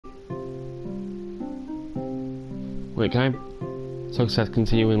Wait, can I? Success,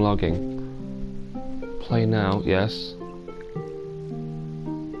 continuing logging. Play now, yes.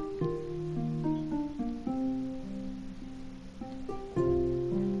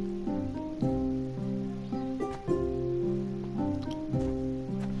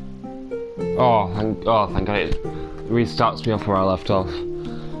 Thank God it restarts me off where I left off.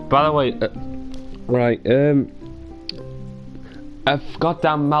 By the way, a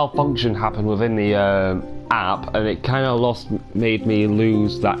goddamn malfunction happened within the app, and it kind of made me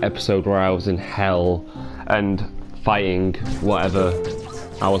lose that episode where I was in hell and fighting whatever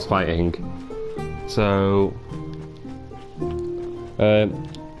I was fighting. So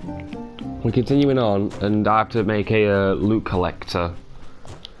we're continuing on, and I have to make a loot collector.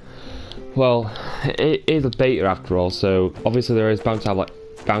 Well, it is a beta after all, so obviously there is bound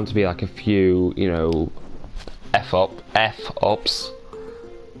to be like a few, you know, F-ups.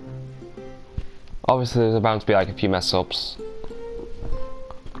 Obviously there's bound to be like a few mess ups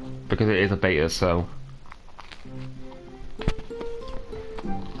because it is a beta, so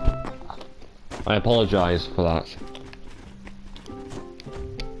I apologise for that.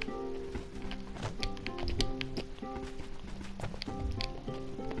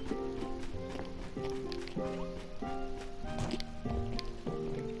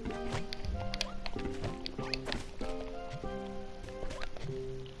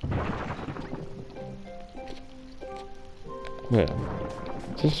 Yeah.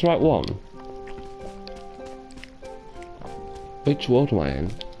 Is this the right one? Which world am I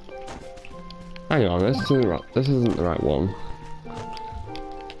in? Hang on, this isn't the right one.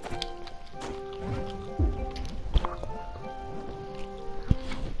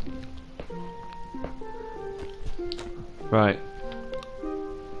 Right.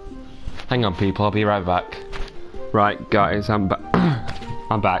 Hang on people, I'll be right back. Right guys, I'm back.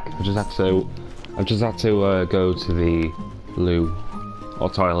 I'm back. I've just had to go to the loo or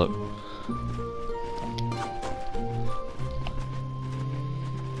toilet.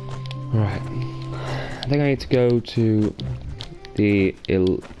 Right. I think I need to go to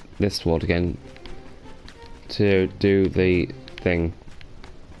this world again to do the thing.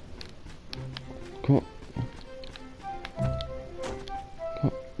 Come on.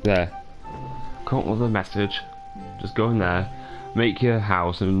 There. Come up with a message. Just go in there, make your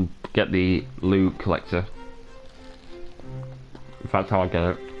house, and get the loot collector. If that's how I get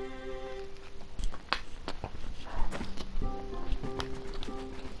it.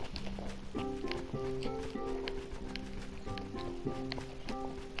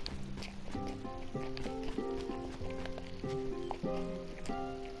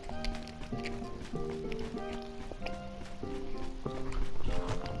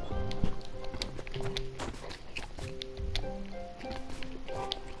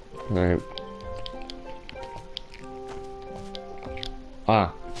 Right.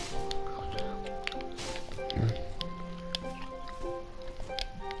 Ah.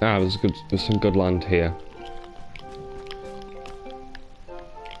 There's some good land here.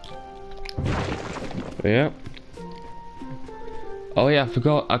 Yeah. Oh yeah, I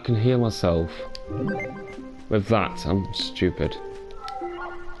forgot I can heal myself. With that, I'm stupid.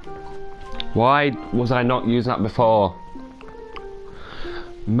 Why was I not using that before?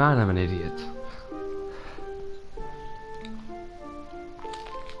 Man, I'm an idiot.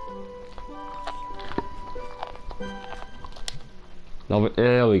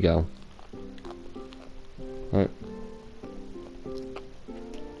 There we go. Right.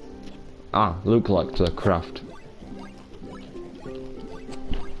 Ah, loot collector, craft.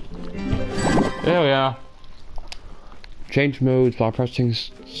 There we are. Change modes by pressing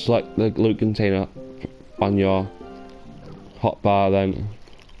select the loot container on your hotbar, then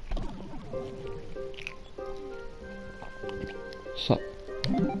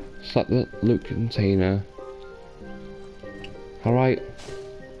select the loot container. Alright.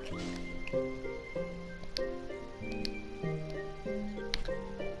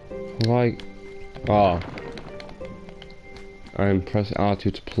 Alright. Oh. I'm pressing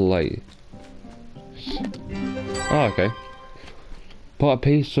R2 to play. Oh, okay. Put a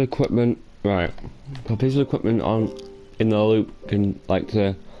piece of equipment, right. Put a piece of equipment on in the loop in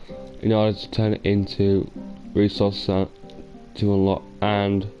order to turn it into resource to unlock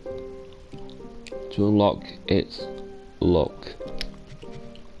its look.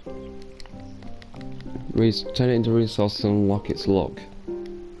 Turn it into resource and unlock its look.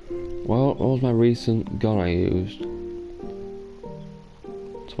 Well, what was my recent gun I used?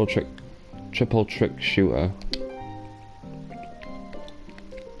 Triple trick shooter.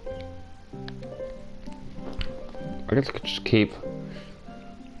 I guess I could just keep.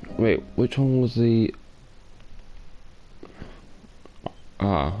 Wait, which one was the?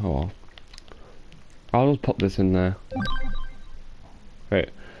 Ah, oh well. I'll just pop this in there. Right.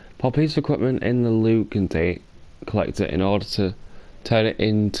 Pop piece of equipment in the loot container, collect it in order to turn it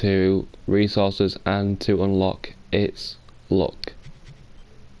into resources and to unlock its luck.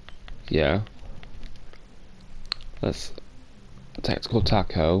 Yeah. Let's tactical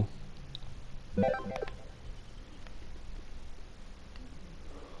taco.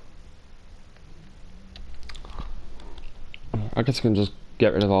 I guess I can just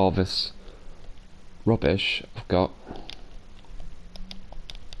get rid of all this rubbish I've got.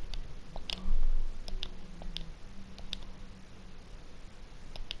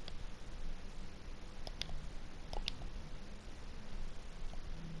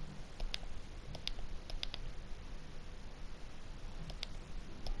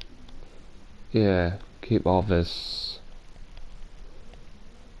 Yeah, keep all this.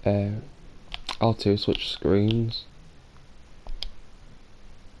 L2 switch screens.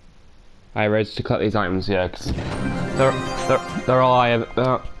 I ready to collect these items, yeah, because they're all I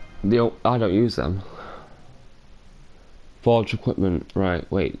don't use them. Forge equipment, right?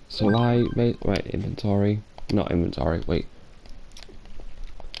 Wait, so inventory, not inventory. Wait.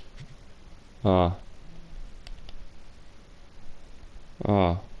 Wait.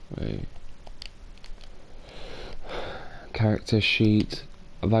 Character sheet.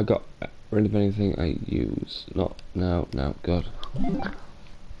 Have I got rid of anything I use? No, good.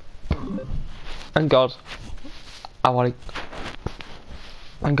 Thank God.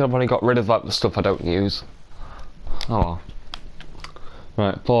 Thank God I've only got rid of like the stuff I don't use. Oh.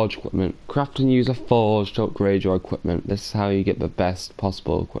 Right, forge equipment. Craft and use a forge to upgrade your equipment. This is how you get the best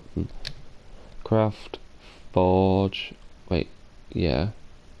possible equipment. Craft, forge. Wait, yeah.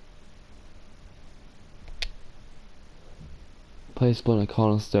 Place upon a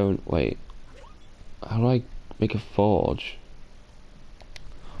cornerstone. Wait. How do I make a forge?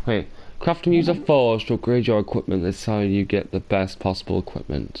 Wait. Craft and use a forge to upgrade your equipment. This is how you get the best possible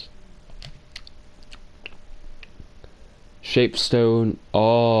equipment. Shapestone.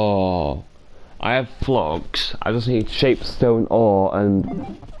 Oh. I have flux. I just need shapestone ore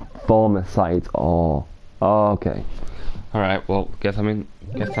and formicite ore. Oh, okay. Alright, well, guess I'm.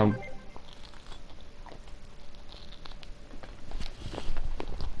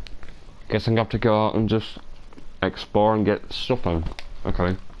 Guess I'm gonna have to go out and just explore and get stuff on.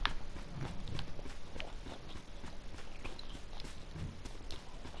 Okay.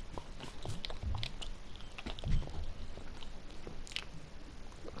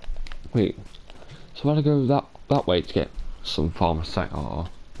 Wait. So I gotta go that way to get some formicite ore,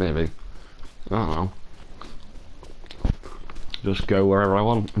 maybe. I don't know. Just go wherever I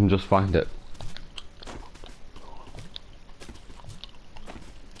want and just find it.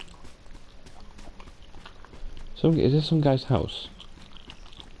 So is this some guy's house?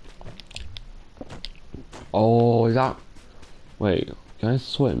 Oh, is that? Wait, can I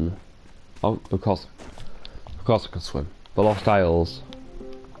swim? Oh, of course I can swim. The Lost Isles.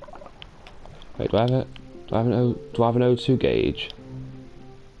 Wait, do I have an O2 gauge?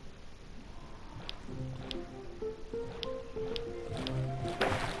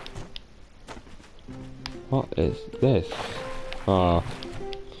 What is this? Ah.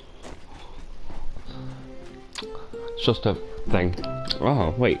 It's just a thing.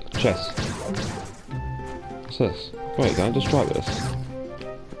 Oh, wait, chest. What's this? Wait, can I just try this?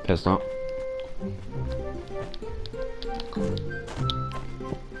 Guess not.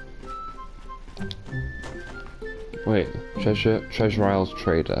 Wait, Treasure Isles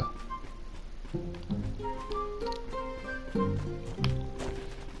Trader.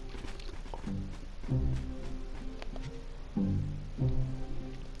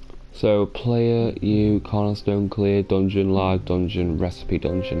 So, player, you, cornerstone, clear, dungeon, large dungeon, recipe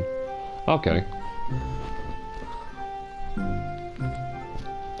dungeon. Okay.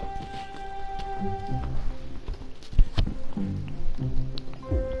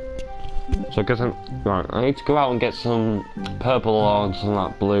 So I guess right, I need to go out and get some purple ore and some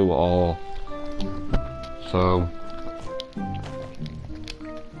like blue ore. So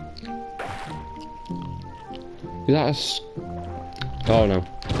is that a oh no.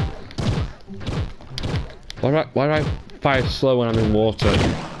 Why do I fire slow when I'm in water?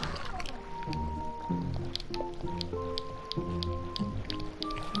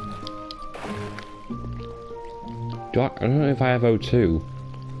 I don't know if I have O2.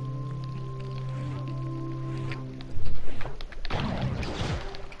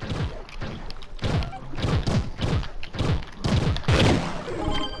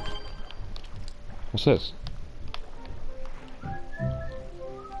 What's this?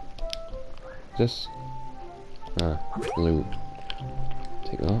 This? Blue.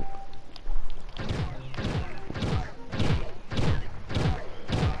 Take that.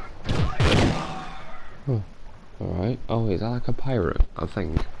 Oh, alright. Oh, is that like a pirate? I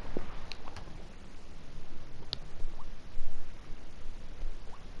think.